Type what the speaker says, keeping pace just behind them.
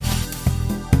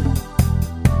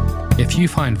If you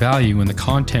find value in the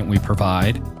content we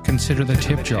provide, consider the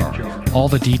tip jar. All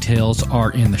the details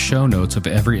are in the show notes of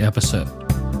every episode.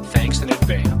 Thanks in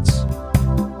advance.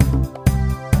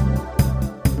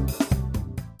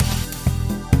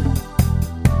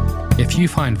 If you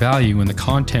find value in the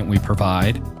content we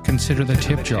provide, consider the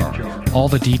tip jar. All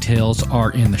the details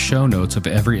are in the show notes of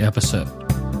every episode.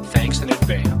 Thanks in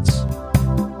advance.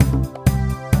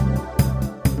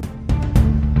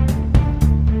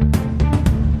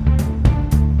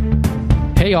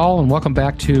 Hey all, and welcome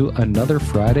back to another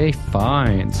Friday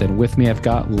Finds. And with me I've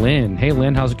got Lynn. Hey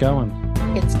Lynn, how's it going?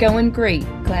 It's going great.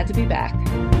 Glad to be back.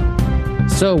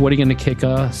 So what are you going to kick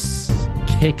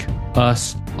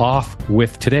us off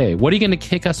with today? What are you going to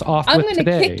kick us off with today? I'm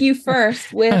going to kick you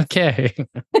first with... Okay.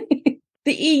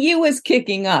 The EU is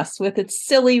kicking us with its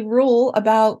silly rule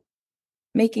about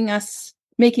making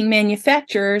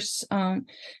manufacturers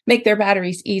make their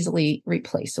batteries easily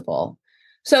replaceable.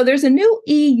 So there's a new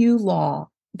EU law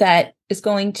that is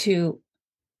going to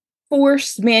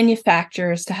force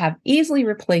manufacturers to have easily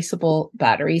replaceable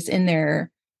batteries in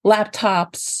their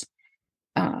laptops,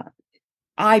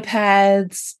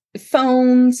 iPads,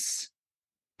 phones,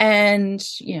 and,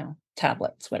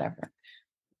 tablets, whatever.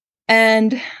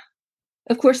 And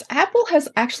of course, Apple has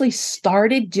actually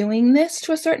started doing this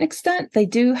to a certain extent. They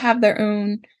do have their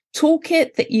own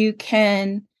toolkit that you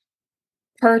can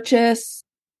purchase.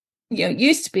 It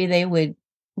used to be they would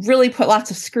really put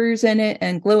lots of screws in it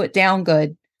and glue it down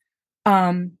good,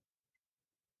 so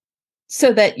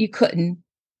that you couldn't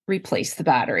replace the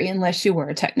battery unless you were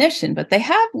a technician. But they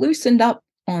have loosened up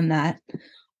on that,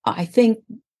 I think,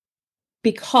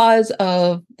 because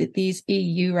of these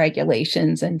EU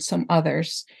regulations and some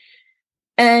others.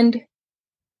 And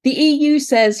the EU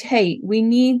says, hey, we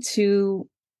need to,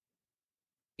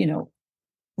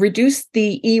 reduce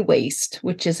the e-waste,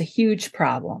 which is a huge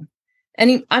problem.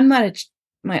 And I'm not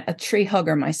a tree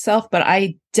hugger myself, but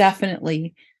I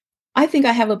think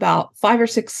I have about 5 or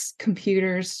 6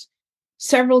 computers,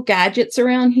 several gadgets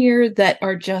around here that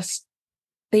are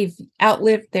they've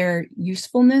outlived their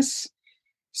usefulness.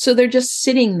 So they're just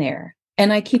sitting there.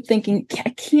 And I keep thinking, I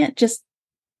can't just,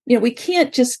 we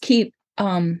can't just keep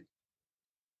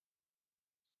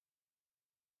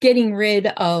getting rid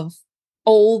of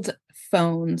old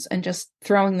phones and just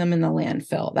throwing them in the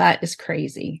landfill. That is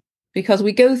crazy, because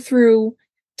we go through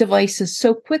devices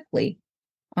so quickly.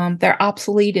 They're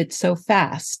obsoleted so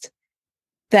fast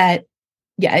that,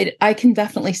 I can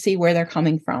definitely see where they're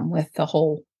coming from with the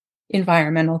whole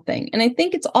environmental thing. And I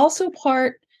think it's also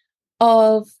part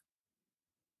of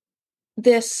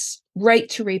this right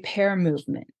to repair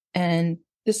movement. And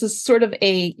this is sort of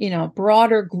a,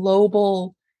 broader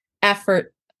global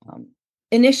effort,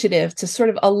 initiative to sort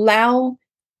of allow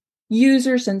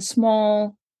users and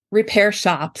small repair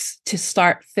shops to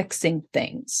start fixing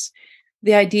things.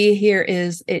 The idea here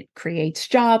is it creates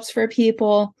jobs for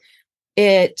people.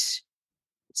 It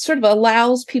sort of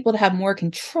allows people to have more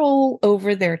control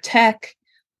over their tech,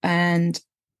 and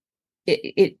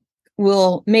it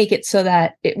will make it so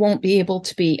that it won't be able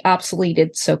to be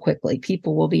obsoleted so quickly.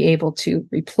 People will be able to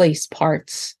replace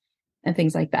parts and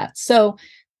things like that. So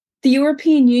the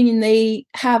European Union, they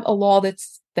have a law that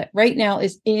right now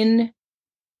is in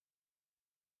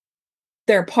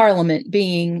their parliament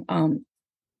being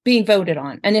voted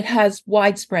on, and it has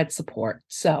widespread support.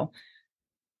 So,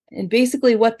 and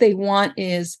basically what they want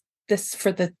is this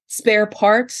for the spare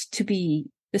parts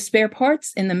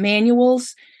in the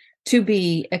manuals to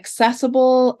be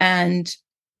accessible and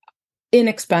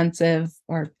inexpensive,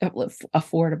 or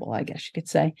affordable, I guess you could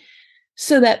say,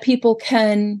 so that people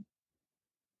can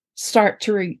start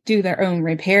to do their own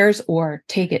repairs or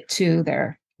take it to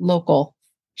their local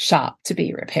shop to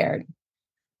be repaired.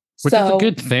 Which is a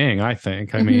good thing, I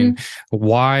think. I mean,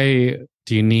 why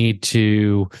do you need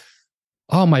to...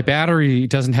 Oh, my battery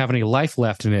doesn't have any life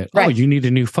left in it. Right. Oh, you need a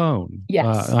new phone.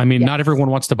 Yes. Not everyone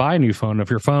wants to buy a new phone.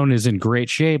 If your phone is in great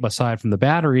shape, aside from the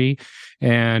battery,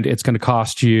 and it's going to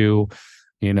cost you,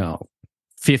 $50,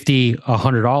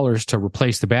 $100 to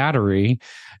replace the battery,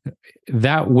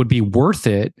 that would be worth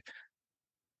it,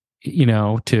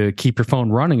 to keep your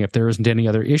phone running if there isn't any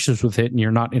other issues with it and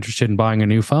you're not interested in buying a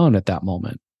new phone at that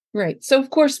moment. Right. So, of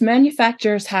course,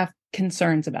 manufacturers have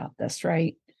concerns about this,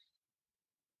 right?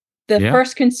 The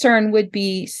first concern would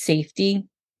be safety.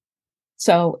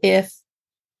 So if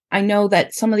I know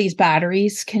that some of these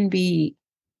batteries can be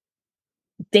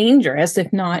dangerous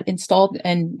if not installed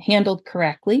and handled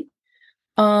correctly.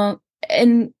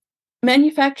 And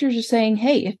manufacturers are saying,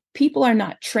 hey, if people are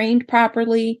not trained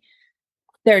properly,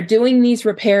 they're doing these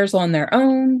repairs on their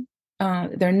own,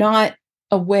 they're not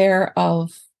aware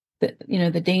of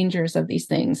the dangers of these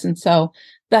things. And so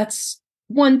that's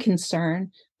one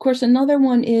concern. Of course, another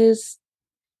one is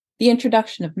the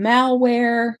introduction of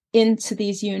malware into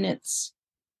these units,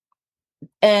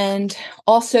 and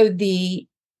also the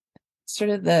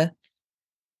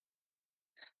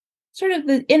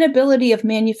inability of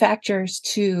manufacturers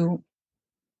to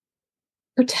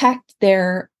protect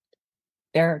their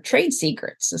trade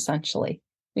secrets, essentially.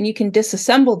 When you can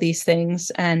disassemble these things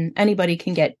and anybody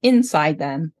can get inside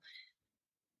them,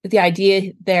 the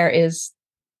idea there is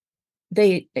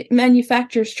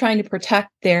manufacturers trying to protect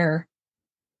their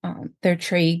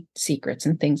trade secrets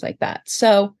and things like that.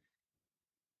 So,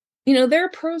 there are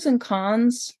pros and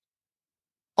cons.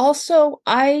 Also,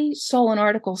 I saw an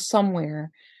article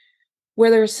somewhere where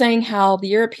they were saying how the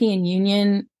European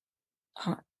Union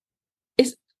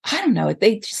I don't know,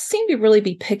 they just seem to really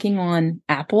be picking on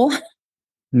Apple.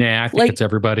 Nah, I think it's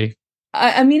everybody.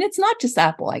 I mean, it's not just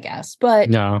Apple, I guess, but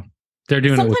no, they're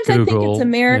doing it with Google. Sometimes I think it's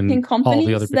American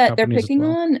companies that they're picking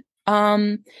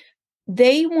on.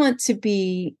 They want to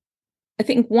be, I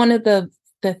think one of the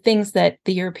things that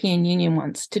the European Union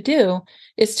wants to do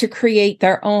is to create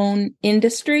their own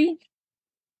industry.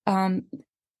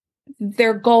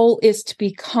 Their goal is to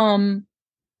become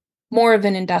more of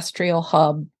an industrial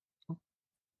hub,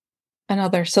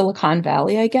 another Silicon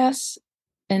Valley, I guess.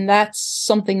 And that's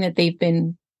something that they've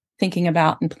been thinking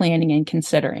about and planning and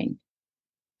considering.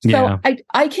 So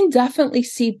I can definitely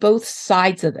see both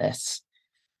sides of this.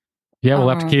 Yeah, we'll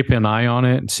have to keep an eye on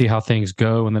it and see how things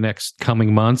go in the next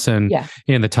coming months and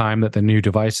in the time that the new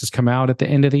devices come out at the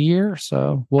end of the year.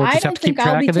 So we'll just have to keep track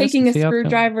of this. I don't think I'll be taking a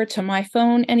screwdriver to my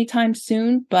phone anytime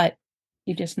soon, but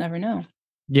you just never know.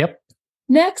 Yep.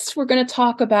 Next, we're going to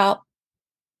talk about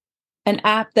an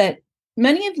app that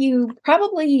many of you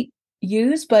probably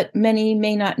use, but many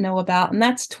may not know about, and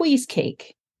that's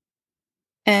TweeSecake.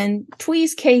 And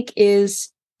TweeSecake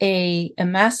is a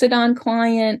Mastodon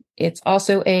client. It's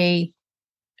also a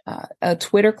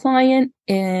Twitter client,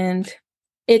 and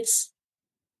it's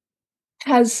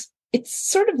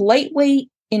sort of lightweight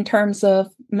in terms of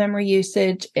memory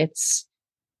usage. It's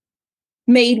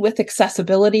made with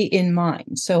accessibility in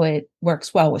mind, so it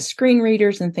works well with screen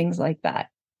readers and things like that.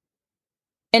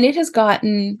 And it has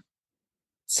gotten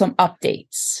some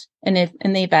updates, and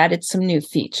they've added some new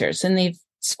features, and they've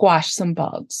squashed some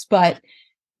bugs. But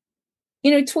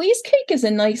TweeSecake is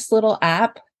a nice little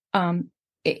app. And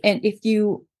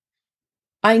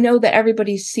I know that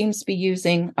everybody seems to be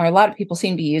using, or a lot of people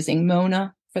seem to be using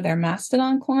Mona for their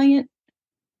Mastodon client,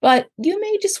 but you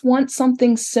may just want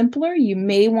something simpler. You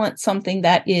may want something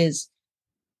that is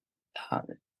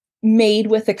made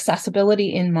with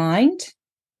accessibility in mind.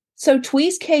 So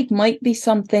TweeSecake might be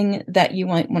something that you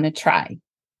might want to try.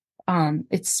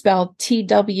 It's spelled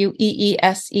TweeSecake.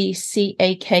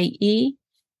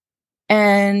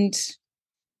 And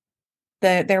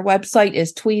their website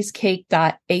is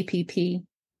tweesecake.app.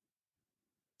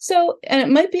 So, and it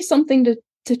might be something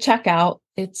to check out.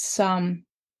 It's gotten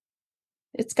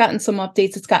some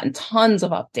updates. It's gotten tons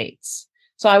of updates.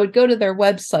 So I would go to their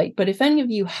website. But if any of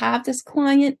you have this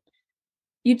client,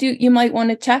 you might want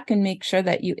to check and make sure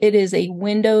that it is a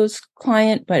Windows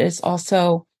client, but it's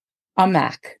also a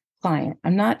Mac client.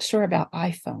 I'm not sure about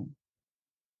iPhone.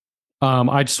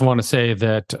 I just want to say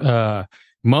that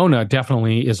Mona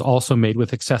definitely is also made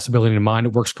with accessibility in mind.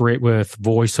 It works great with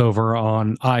VoiceOver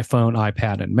on iPhone,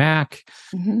 iPad, and Mac.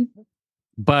 Mm-hmm.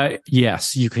 But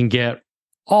yes, you can get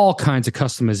all kinds of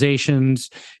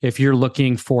customizations. If you're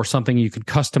looking for something you can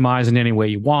customize in any way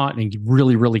you want and you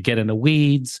really, really get in the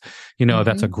weeds,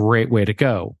 that's a great way to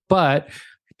go. But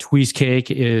TweeSecake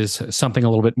is something a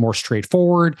little bit more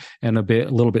straightforward and a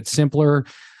little bit simpler.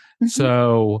 Mm-hmm.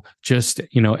 So just,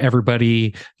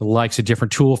 everybody likes a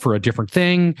different tool for a different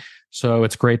thing. So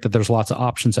it's great that there's lots of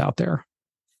options out there.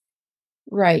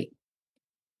 Right.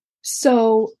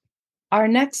 So our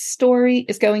next story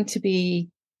is going to be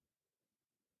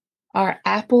our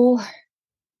Apple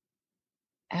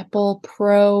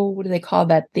Pro. What do they call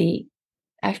that? The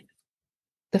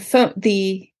phone,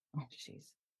 the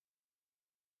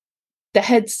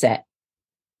headset.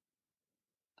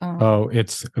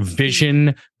 It's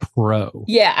Vision Pro.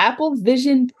 Yeah, Apple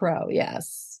Vision Pro.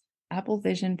 Yes, Apple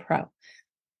Vision Pro.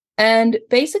 And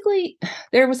basically,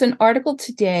 there was an article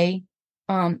today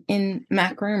in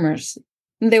Mac Rumors.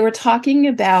 And they were talking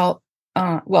about,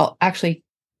 actually,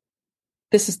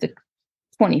 this is the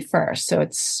 21st, so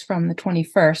it's from the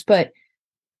 21st. But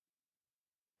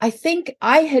I think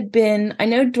I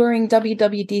know during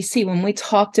WWDC when we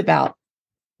talked about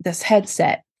this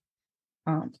headset,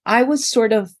 I was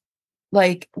sort of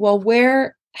like, well,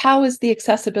 how is the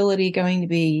accessibility going to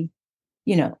be,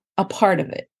 a part of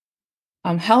it?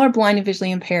 How are blind and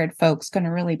visually impaired folks going to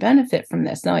really benefit from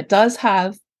this? Now, it does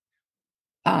have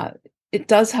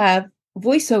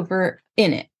voiceover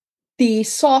in it. The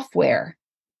software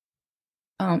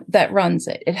that runs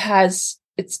it,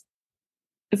 it's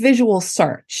visual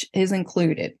search is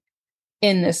included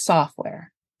in this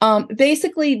software.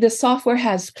 Basically, the software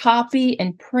has copy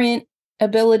and print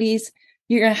abilities.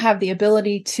 You're going to have the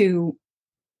ability to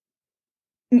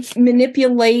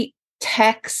manipulate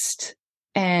text,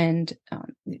 and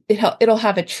it'll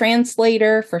have a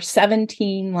translator for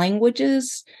 17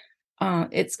 languages.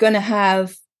 It's going to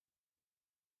have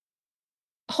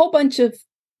a whole bunch of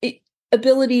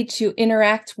ability to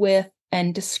interact with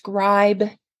and describe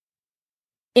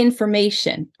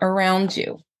information around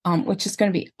you, which is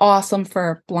going to be awesome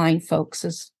for blind folks.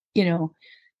 It's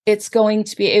going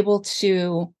to be able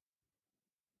to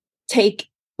take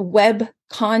web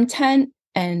content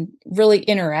and really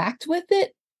interact with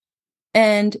it.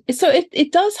 And so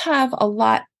it does have a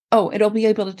lot. Oh, it'll be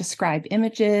able to describe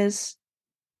images.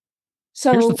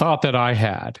 So here's the thought that I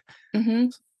had. Mm-hmm.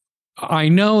 I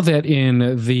know that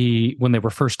when they were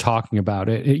first talking about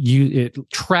it, it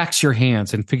tracks your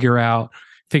hands and figures out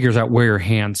where your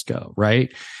hands go,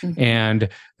 right? Mm-hmm. And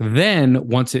then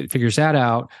once it figures that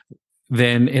out,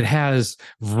 then it has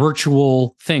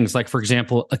virtual things, like, for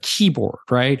example, a keyboard,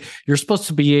 right? You're supposed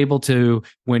to be able to,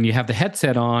 when you have the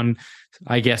headset on,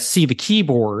 I guess, see the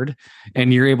keyboard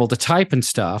and you're able to type and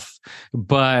stuff.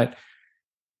 But,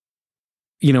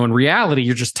 in reality,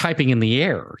 you're just typing in the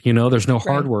air. There's no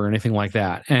hardware or anything like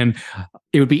that. And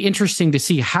it would be interesting to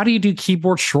see, how do you do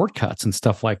keyboard shortcuts and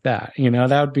stuff like that?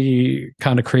 That would be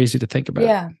kind of crazy to think about.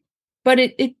 Yeah. But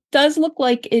it does look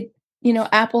like it,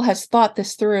 Apple has thought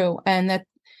this through, and that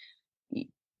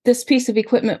this piece of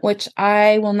equipment, which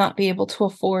I will not be able to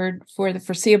afford for the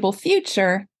foreseeable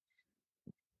future,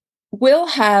 will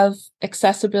have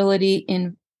accessibility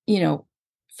in,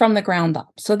 from the ground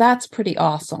up. So that's pretty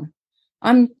awesome.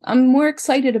 I'm more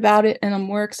excited about it, and I'm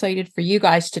more excited for you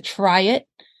guys to try it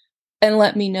and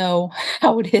let me know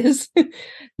how it is.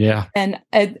 Yeah. And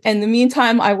in the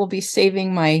meantime, I will be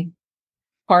saving my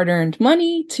hard-earned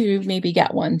money to maybe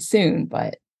get one soon,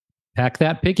 but pack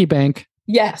that piggy bank.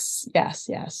 Yes. Yeah.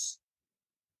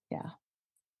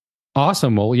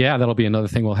 Awesome. Well, yeah, that'll be another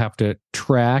thing we'll have to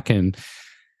track and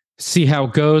see how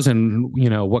it goes, and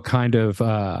what kind of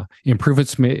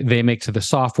improvements they make to the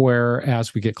software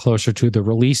as we get closer to the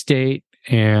release date.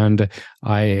 And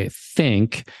I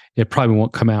think it probably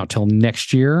won't come out till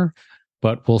next year,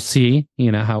 but we'll see,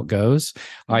 how it goes.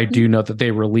 Mm-hmm. I do know that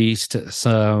they released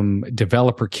some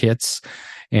developer kits,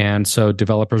 and so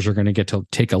developers are going to get to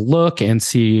take a look and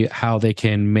see how they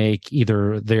can make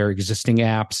either their existing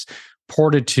apps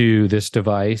ported to this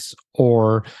device,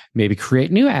 or maybe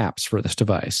create new apps for this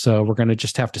device. So we're going to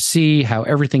just have to see how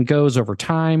everything goes over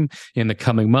time in the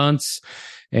coming months.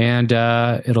 And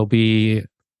it'll be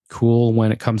cool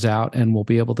when it comes out, and we'll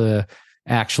be able to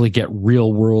actually get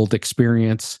real world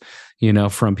experience,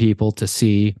 from people to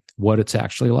see what it's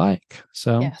actually like.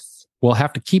 So yes, we'll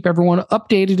have to keep everyone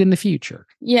updated in the future.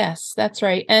 Yes, that's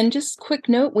right. And just quick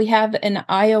note, we have an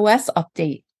iOS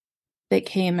update that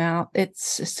came out.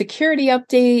 It's a security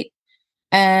update,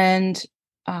 and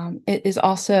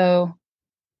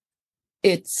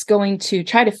it's going to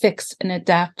try to fix an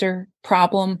adapter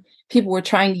problem. People were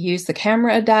trying to use the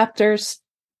camera adapters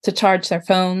to charge their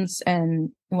phones,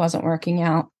 and it wasn't working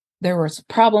out. There was a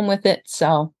problem with it.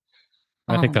 So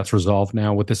I think that's resolved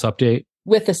now with this update.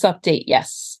 With this update,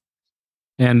 yes.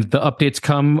 And the updates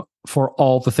come for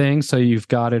all the things. So you've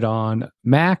got it on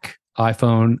Mac,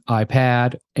 iPhone,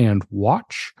 iPad, and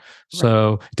watch. Right.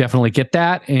 So definitely get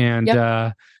that. And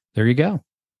there you go.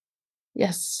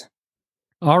 Yes.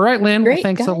 All right, Lynn. Great, well,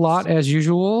 thanks guys. A lot as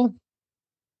usual.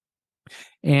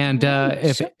 And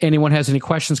if anyone has any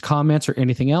questions, comments, or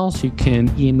anything else, you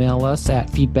can email us at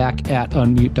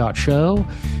feedback@unmute.show.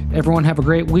 Everyone have a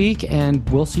great week, and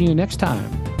we'll see you next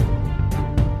time.